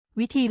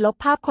วิธีลบ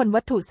ภาพคน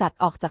วัตถุสัตว์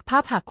ออกจากภา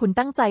พหากคุณ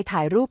ตั้งใจถ่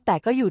ายรูปแต่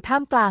ก็อยู่ท่า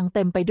มกลางเ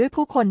ต็มไปด้วย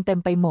ผู้คนเต็ม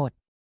ไปหมด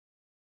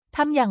ท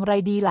ำอย่างไร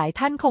ดีหลาย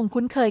ท่านคง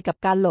คุ้นเคยกับ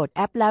การโหลดแ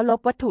อปแล้วลบ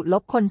วัตถุล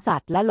บคนสั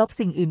ตว์และลบ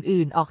สิ่ง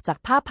อื่นๆออกจาก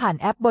ภาพผ่าน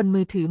แอปบน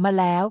มือถือมา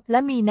แล้วและ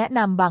มีแนะน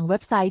ำบางเว็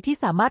บไซต์ที่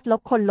สามารถล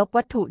บคนลบ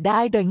วัตถุได้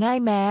โดยง่าย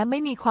แม้ไม่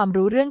มีความ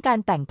รู้เรื่องการ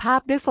แต่งภาพ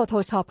ด้วย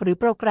Photoshop หรือ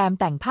โปรแกรม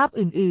แต่งภาพ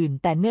อื่น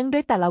ๆแต่เนื่องด้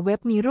วยแต่ละเว็บ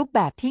มีรูปแบ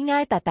บที่ง่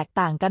ายแต่แตก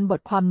ต่างกันบ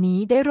ทความนี้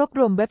ได้รวบร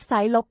วมเว็บไซ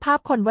ต์ลบภาพ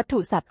คนวัตถุ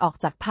สัตว์ออก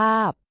จากภา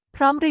พพ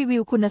ร้อมรีวิ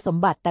วคุณสม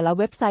บัติแต่ละ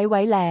เว็บไซต์ไ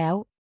ว้แล้ว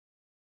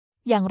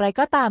อย่างไร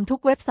ก็ตามทุก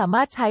เว็บสาม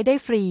ารถใช้ได้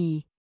ฟรี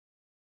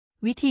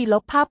วิธีล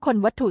บภาพคน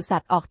วัตถุสั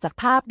ตว์ออกจาก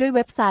ภาพด้วยเ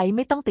ว็บไซต์ไ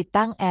ม่ต้องติด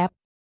ตั้งแอป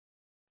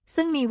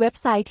ซึ่งมีเว็บ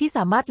ไซต์ที่ส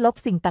ามารถลบ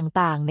สิ่ง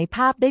ต่างๆในภ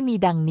าพได้มี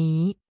ดัง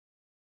นี้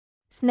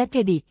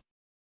Snapedict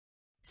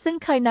ซึ่ง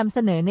เคยนำเส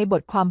นอในบ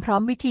ทความพร้อ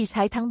มวิธีใ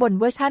ช้ทั้งบน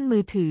เวอร์ชันมื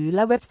อถือแล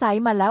ะเว็บไซ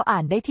ต์มาแล้วอ่า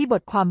นได้ที่บ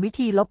ทความวิ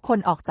ธีลบคน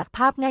ออกจากภ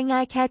าพง่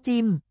ายๆแค่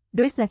จิ้ม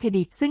ด้วย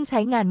Snapedict ซึ่งใช้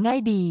งานง่าย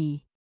ดี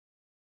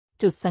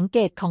จุดสังเก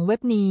ตของเว็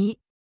บนี้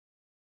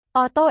อ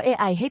อโต้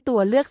AI ให้ตัว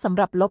เลือกสำห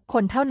รับลบค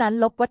นเท่านั้น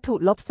ลบวัตถุ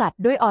ลบสัต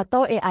ว์ด้วยออโ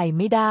ต้ AI ไ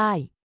ม่ได้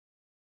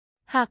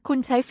หากคุณ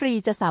ใช้ฟรี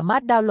จะสามาร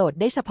ถดาวน์โหลด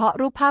ได้เฉพาะ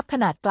รูปภาพข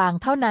นาดกลาง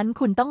เท่านั้น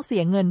คุณต้องเสี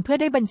ยเงินเพื่อ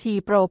ได้บัญชี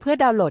โปรเพื่อ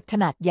ดาวน์โหลดข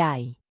นาดใหญ่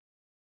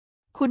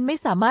คุณไม่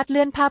สามารถเ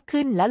ลื่อนภาพ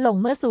ขึ้นและลง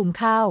เมื่อซูม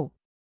เข้า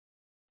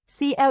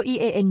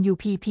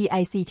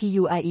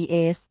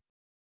CLEANUPPICTURES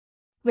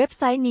เว็บไ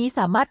ซต์นี้ส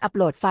ามารถอัปโ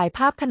หลดไฟล์ภ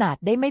าพขนาด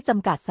ได้ไม่จ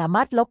ำกัดสาม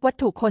ารถลบวัต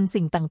ถุคน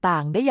สิ่งต่า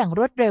งๆได้อย่างร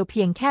วดเร็วเ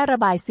พียงแค่ระ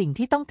บายสิ่ง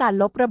ที่ต้องการ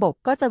ลบระบบ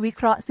ก็จะวิเ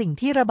คราะห์สิ่ง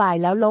ที่ระบาย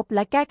แล้วลบแล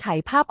ะแก้ไข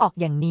ภาพออก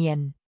อย่างเนียน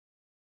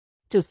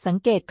จุดสัง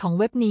เกตของ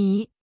เว็บนี้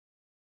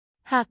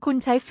หากคุณ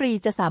ใช้ฟรี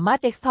จะสามารถ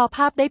Export ภ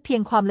าพได้เพีย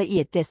งความละเอี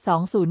ยด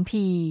 720p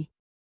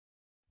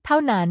เท่า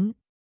นั้น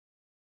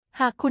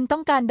หากคุณต้อ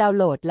งการดาวน์โ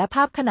หลดและภ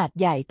าพขนาด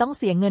ใหญ่ต้อง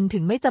เสียเงินถึ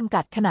งไม่จำ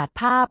กัดขนาด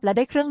ภาพและไ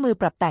ด้เครื่องมือ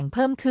ปรับแต่งเ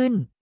พิ่มขึ้น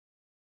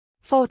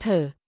Photo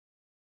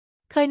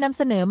เคยนำเ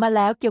สนอมาแ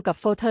ล้วเกี่ยวกับ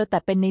โฟโต้แต่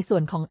เป็นในส่ว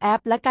นของแอ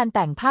ปและการแ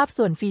ต่งภาพ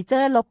ส่วนฟีเจอ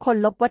ร์ลบคน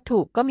ลบวัตถุ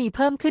ก็มีเ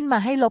พิ่มขึ้นมา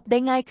ให้ลบได้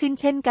ง่ายขึ้น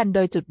เช่นกันโด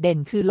ยจุดเด่น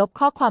คือลบ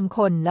ข้อความค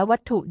นและวั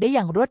ตถุได้อ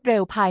ย่างรวดเร็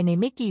วภายใน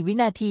ไม่กี่วิ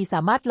นาทีส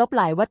ามารถลบ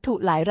หลายวัตถุ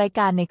หลายราย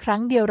การในครั้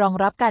งเดียวรอง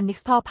รับการ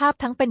Export ภาพ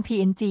ทั้งเป็น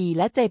PNG แ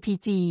ละ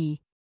JPG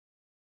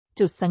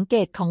จุดสังเก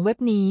ตของเว็บ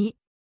นี้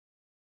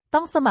ต้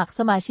องสมัครส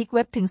มาชิกเ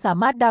ว็บถึงสา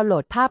มารถดาวน์โหล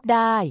ดภาพไ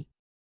ด้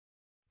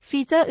ฟี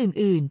เจอร์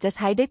อื่นๆจะใ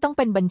ช้ได้ต้องเ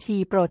ป็นบัญชี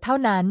โปรเท่า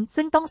นั้น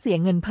ซึ่งต้องเสีย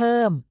เงินเ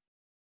พิ่ม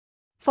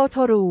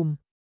Photoroom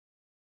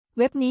เ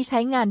ว็บนี้ใช้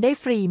งานได้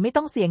ฟรีไม่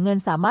ต้องเสียเงิน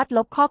สามารถล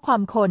บข้อควา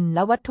มคนแล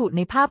ะวัตถุใ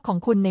นภาพของ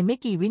คุณในไม่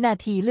กี่วินา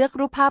ทีเลือก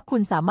รูปภาพคุ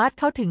ณสามารถ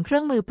เข้าถึงเครื่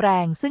องมือแปล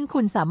งซึ่งคุ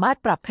ณสามารถ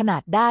ปรับขนา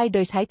ดได้โด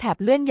ยใช้แถบ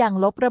เลื่อนยาง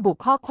ลบระบุ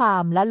ข้อควา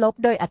มและลบ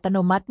โดยอัตโน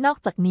มัตินอก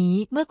จากนี้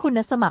เมื่อคุณ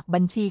สมัครบั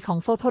ญชีของ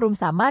Photoroom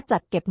สามารถจั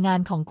ดเก็บงาน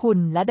ของคุณ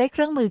และได้เค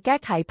รื่องมือแก้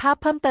ไขภาพ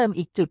เพิ่มเติม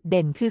อีกจุดเ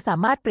ด่นคือสา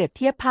มารถเปรียบเ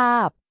ทียบภา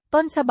พ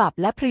ต้นฉบับ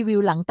และพรีวิว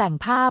หลังแต่ง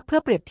ภาพเพื่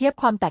อเปรียบเทียบ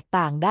ความแตก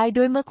ต่างได้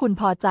ด้วยเมื่อคุณ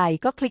พอใจ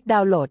ก็คลิกดา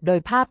วน์โหลดโดย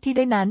ภาพที่ไ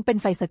ด้นั้นเป็น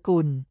ไฟล์สกุ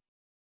ล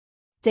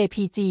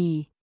JPG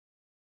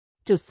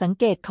จุดสัง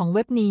เกตของเ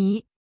ว็บนี้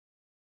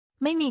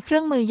ไม่มีเครื่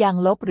องมือยาง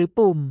ลบหรือ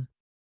ปุ่ม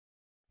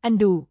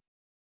Undo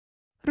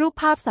รูป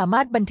ภาพสาม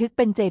ารถบันทึกเ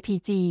ป็น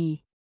JPG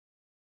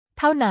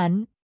เท่านั้น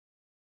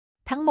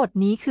ทั้งหมด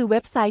นี้คือเว็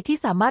บไซต์ที่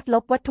สามารถล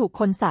บวัตถุ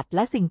คนสัตว์แล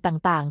ะสิ่ง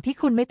ต่างๆที่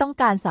คุณไม่ต้อง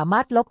การสามา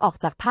รถลบออก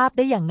จากภาพไ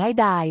ด้อย่างง่าย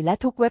ดายและ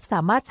ทุกเว็บส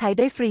ามารถใช้ไ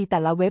ด้ฟรีแต่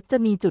ละเว็บจะ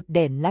มีจุดเ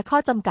ด่นและข้อ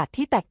จำกัด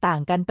ที่แตกต่าง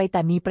กันไปแ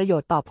ต่มีประโย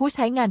ชน์ต่อผู้ใ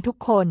ช้งานทุก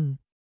คน